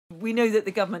we know that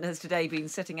the government has today been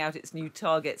setting out its new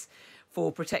targets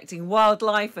for protecting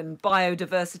wildlife and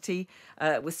biodiversity,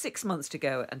 with 6 months to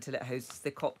go until it hosts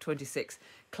the COP26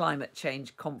 climate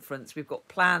change conference. We've got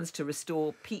plans to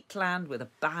restore peatland with a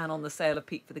ban on the sale of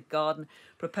peat for the garden,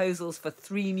 proposals for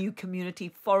 3 new community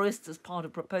forests as part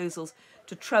of proposals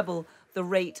to treble the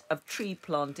rate of tree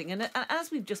planting. And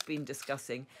as we've just been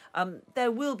discussing,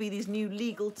 there will be these new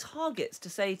legal targets to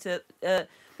say to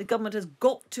the government has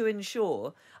got to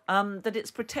ensure that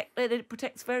it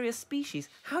protects various species.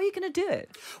 How are you going to do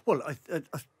it? Well,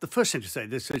 the first thing to say,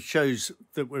 this it shows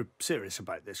that we're serious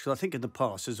about this, because I think in the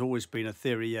past there's always been a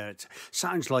theory. Yeah, it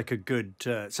sounds like a good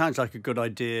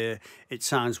idea. It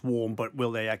sounds warm, but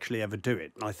will they actually ever do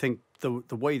it? And I think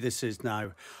the way this is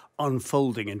now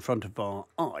unfolding in front of our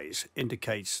eyes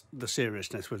indicates the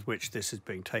seriousness with which this is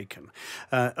being taken.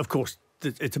 Of course,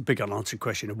 it's a big unanswered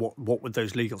question of what would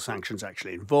those legal sanctions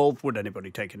actually involve? Would anybody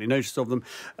take any notice of them?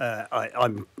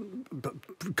 I'm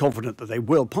confident that they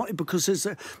will, partly because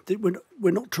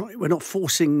we're not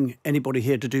forcing anybody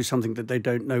here to do something that they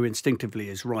don't know instinctively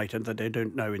is right and that they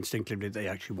don't know instinctively they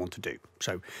actually want to do.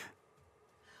 So.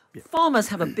 Yeah. Farmers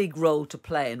have a big role to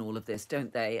play in all of this,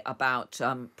 don't they, about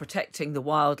protecting the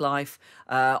wildlife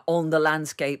on the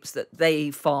landscapes that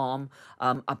they farm,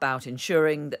 about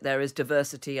ensuring that there is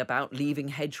diversity, about leaving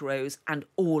hedgerows and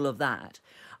all of that.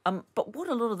 But what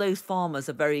a lot of those farmers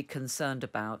are very concerned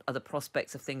about are the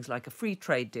prospects of things like a free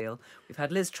trade deal. We've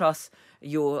had Liz Truss,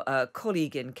 your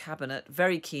colleague in Cabinet,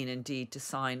 very keen indeed to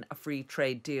sign a free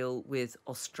trade deal with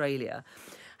Australia.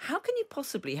 How can you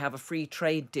possibly have a free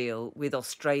trade deal with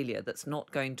Australia that's not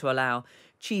going to allow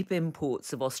cheap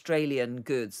imports of Australian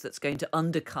goods, that's going to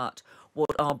undercut what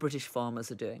our British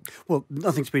farmers are doing? Well,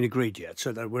 nothing's been agreed yet,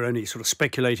 so that we're only sort of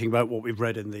speculating about what we've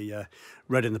read in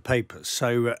the papers.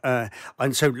 So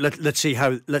let's see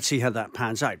how that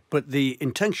pans out. But the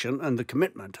intention and the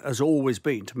commitment has always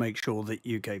been to make sure that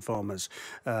UK farmers,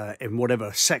 in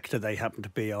whatever sector they happen to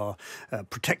be, are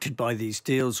protected by these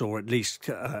deals, or at least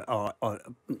are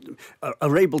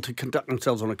able to conduct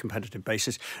themselves on a competitive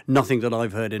basis. Nothing that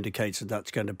I've heard indicates that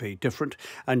that's going to be different.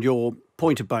 And your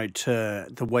point about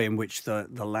the way in which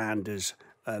the land is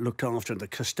looked after, the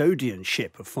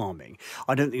custodianship of farming,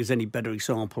 I don't think there's any better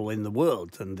example in the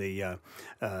world than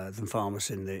farmers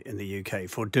in the UK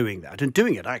for doing that, and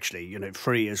doing it actually,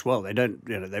 free as well. They don't,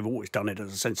 they've always done it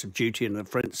as a sense of duty and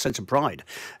a sense of pride.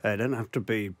 They don't have to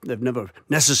be. They've never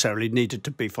necessarily needed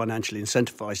to be financially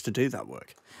incentivised to do that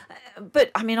work.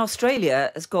 But I mean,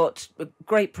 Australia has got a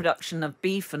great production of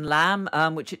beef and lamb,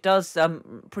 which it does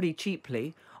pretty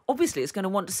cheaply. Obviously, it's going to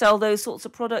want to sell those sorts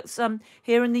of products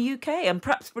here in the UK, and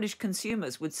perhaps British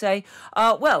consumers would say,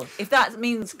 well, if that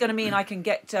going to mean I can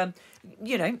get,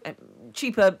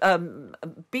 cheaper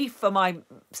beef for my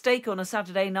steak on a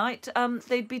Saturday night,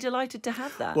 they'd be delighted to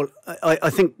have that. Well, I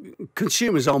think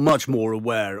consumers are much more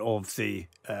aware of the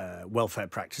welfare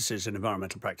practices and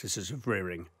environmental practices of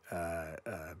rearing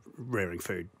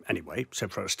food anyway, so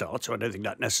for a start, so I don't think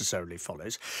that necessarily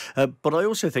follows. But I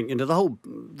also think,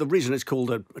 the reason it's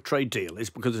called a trade deal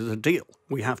is because it's a deal.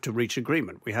 We have to reach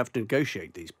agreement. We have to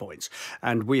negotiate these points.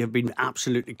 And we have been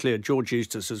absolutely clear. George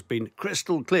Eustice has been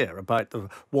crystal clear about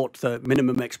what the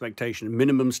minimum expectation,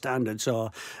 minimum standards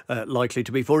are likely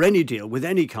to be for any deal with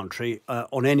any country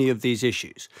on any of these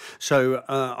issues. So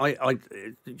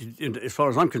as far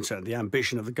as I'm concerned, the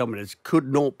ambition of the government could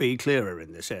not be clearer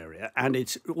in this area, and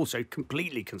it's also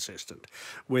completely consistent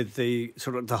with the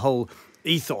whole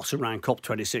ethos around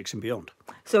COP26 and beyond.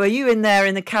 So are you in there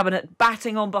in the Cabinet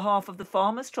batting on behalf of the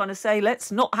farmers, trying to say,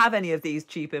 let's not have any of these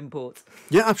cheap imports?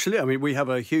 Yeah, absolutely. I mean, we have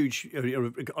a huge,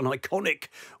 an iconic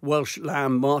Welsh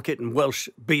lamb market and Welsh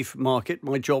beef market.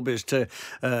 My job is to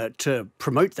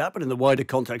promote that, but in the wider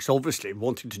context, obviously,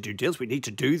 wanting to do deals, we need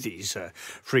to do these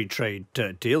free trade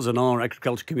deals, and our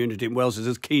agriculture community in Wales is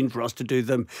as keen for us to do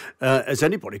them as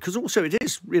anybody, because also it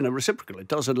is, reciprocal. It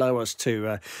does allow us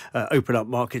to open up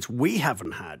markets we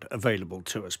haven't had available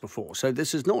to us before. So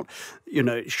this is not,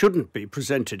 it shouldn't be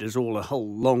presented as a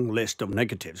whole long list of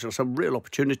negatives. There are some real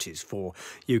opportunities for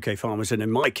UK farmers, and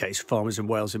in my case, farmers in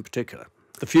Wales in particular.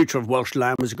 The future of Welsh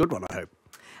lamb is a good one, I hope.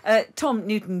 Tom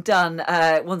Newton-Dunn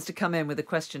wants to come in with a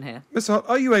question here. Mr. Hart,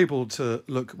 are you able to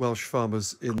look Welsh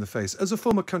farmers in the face? As a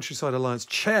former Countryside Alliance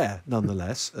chair,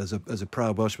 nonetheless, as a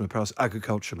proud Welshman, a proud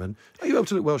agricultureman, are you able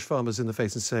to look Welsh farmers in the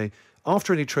face and say,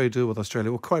 after any trade deal with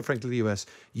Australia, or quite frankly the US,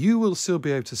 you will still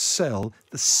be able to sell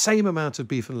the same amount of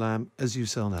beef and lamb as you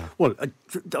sell now? Well,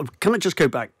 can I just go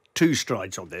back 2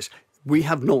 strides on this? We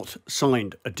have not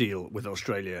signed a deal with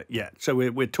Australia yet. So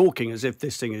we're talking as if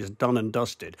this thing is done and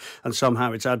dusted and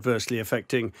somehow it's adversely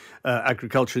affecting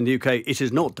agriculture in the UK. It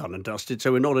is not done and dusted,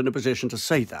 so we're not in a position to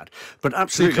say that. But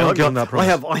absolutely, So you can't get on that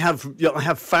promise. I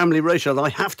have family relations. I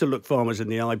have to look farmers in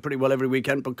the eye pretty well every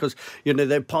weekend because,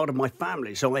 they're part of my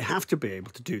family. So I have to be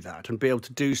able to do that and be able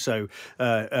to do so,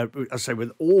 I say,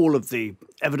 with all of the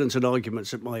evidence and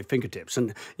arguments at my fingertips.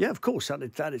 And yeah, of course,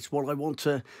 that is what I want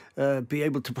to be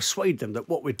able to persuade them that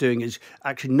what we're doing is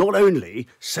actually not only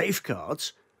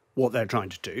safeguards what they're trying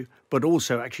to do, but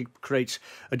also actually creates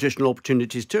additional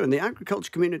opportunities too. And the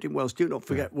agriculture community in Wales, do not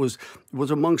forget, was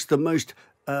amongst the most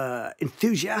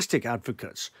enthusiastic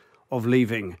advocates of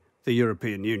leaving the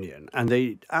European Union. And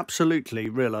they absolutely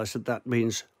realise that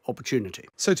means opportunity.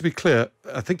 So to be clear,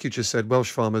 I think you just said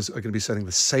Welsh farmers are going to be selling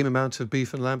the same amount of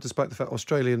beef and lamb, despite the fact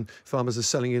Australian farmers are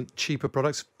selling in cheaper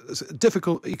products. It's a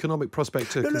difficult economic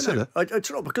prospect to consider. No.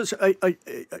 It's not, because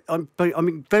I'm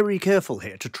being very careful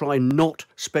here to try and not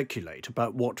speculate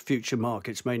about what future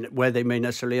markets where they may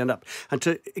necessarily end up, and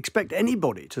to expect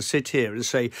anybody to sit here and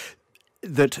say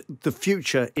that the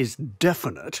future is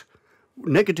definite,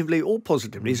 negatively or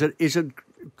positively, is a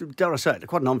dare I say it,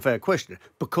 quite an unfair question,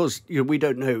 because we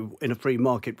don't know in a free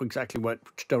market exactly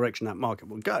which direction that market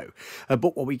will go.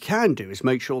 But what we can do is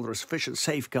make sure there are sufficient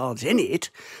safeguards in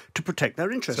it to protect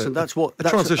their interests, and that's what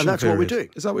what we're doing.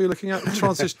 Is that what you're looking at?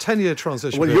 10-year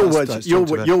transition. Well, your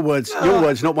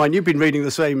words, not mine. You've been reading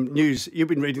the same news. You've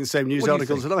been reading the same news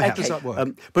articles that I have. How does that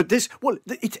work? But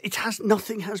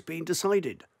nothing has been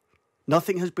decided.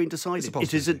 Nothing has been decided.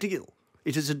 It is a deal.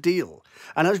 It is a deal.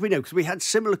 And as we know, because we had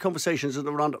similar conversations in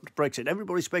the run-up to Brexit,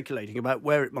 everybody's speculating about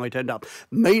where it might end up,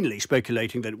 mainly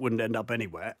speculating that it wouldn't end up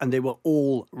anywhere, and they were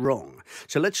all wrong.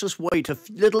 So let's just wait a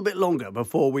little bit longer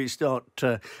before we start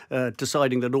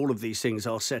deciding that all of these things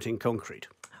are set in concrete.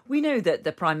 We know that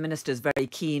the Prime Minister is very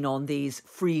keen on these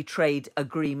free trade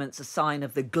agreements, a sign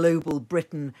of the global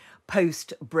Britain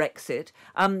post-Brexit.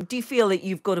 Do you feel that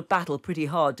you've got to battle pretty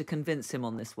hard to convince him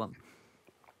on this one?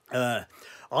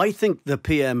 I think the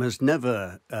PM has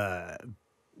never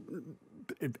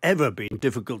ever been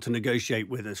difficult to negotiate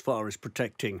with as far as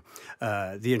protecting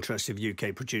the interests of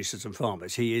UK producers and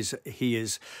farmers. He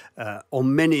is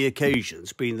on many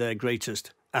occasions been their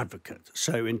greatest advocate.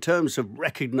 So in terms of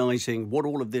recognising what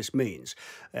all of this means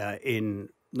in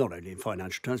not only in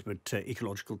financial terms, but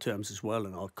ecological terms as well,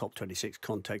 in our COP26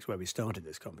 context where we started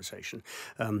this conversation,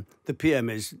 the PM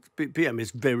is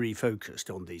very focused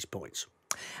on these points.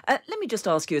 Let me just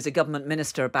ask you, as a government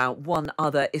minister, about one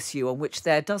other issue on which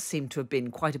there does seem to have been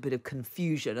quite a bit of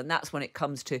confusion, and that's when it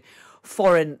comes to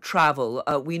foreign travel.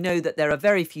 We know that there are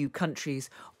very few countries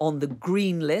on the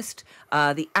green list.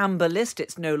 The amber list,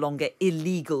 it's no longer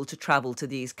illegal to travel to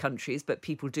these countries, but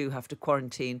people do have to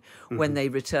quarantine when they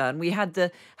return. We had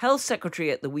the Health Secretary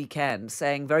at the weekend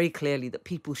saying very clearly that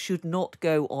people should not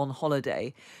go on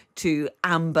holiday to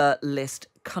amber list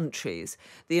countries.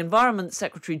 The Environment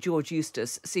Secretary, George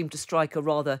Eustace, seemed to strike a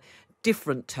rather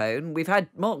different tone. We've had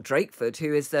Mark Drakeford,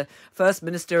 who is the First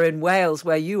Minister in Wales,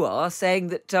 where you are, saying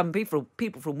that people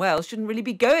from Wales shouldn't really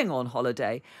be going on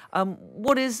holiday.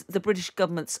 What is the British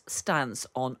government's stance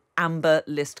on amber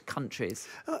list countries?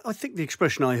 I think the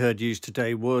expression I heard used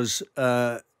today was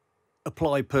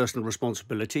apply personal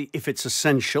responsibility. If it's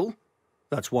essential,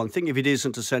 that's one thing. If it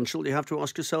isn't essential, you have to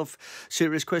ask yourself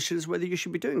serious questions whether you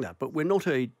should be doing that. But we're not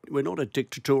a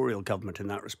dictatorial government in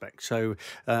that respect. So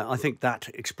I think that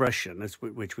expression,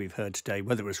 which we've heard today,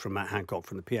 whether it was from Matt Hancock,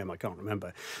 from the PM, I can't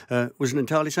remember, was an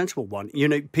entirely sensible one.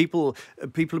 People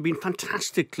have been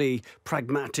fantastically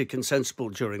pragmatic and sensible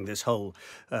during this whole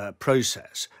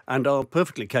process, and are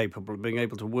perfectly capable of being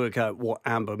able to work out what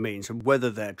amber means and whether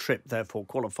their trip therefore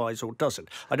qualifies or doesn't.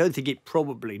 I don't think it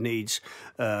probably needs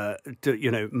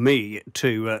me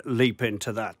to leap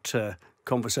into that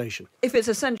conversation. If it's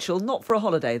essential, not for a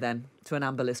holiday then, to an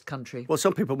amber list country. Well,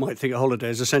 some people might think a holiday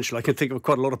is essential. I can think of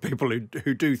quite a lot of people who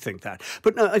do think that.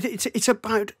 But no, it's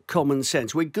about common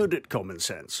sense. We're good at common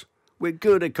sense. We're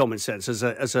good at common sense as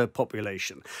a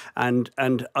population, and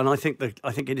I think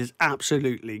it is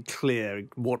absolutely clear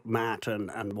what Matt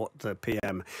and what the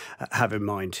PM have in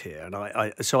mind here,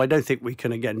 and so I don't think we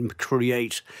can again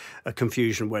create a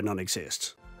confusion where none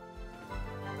exists.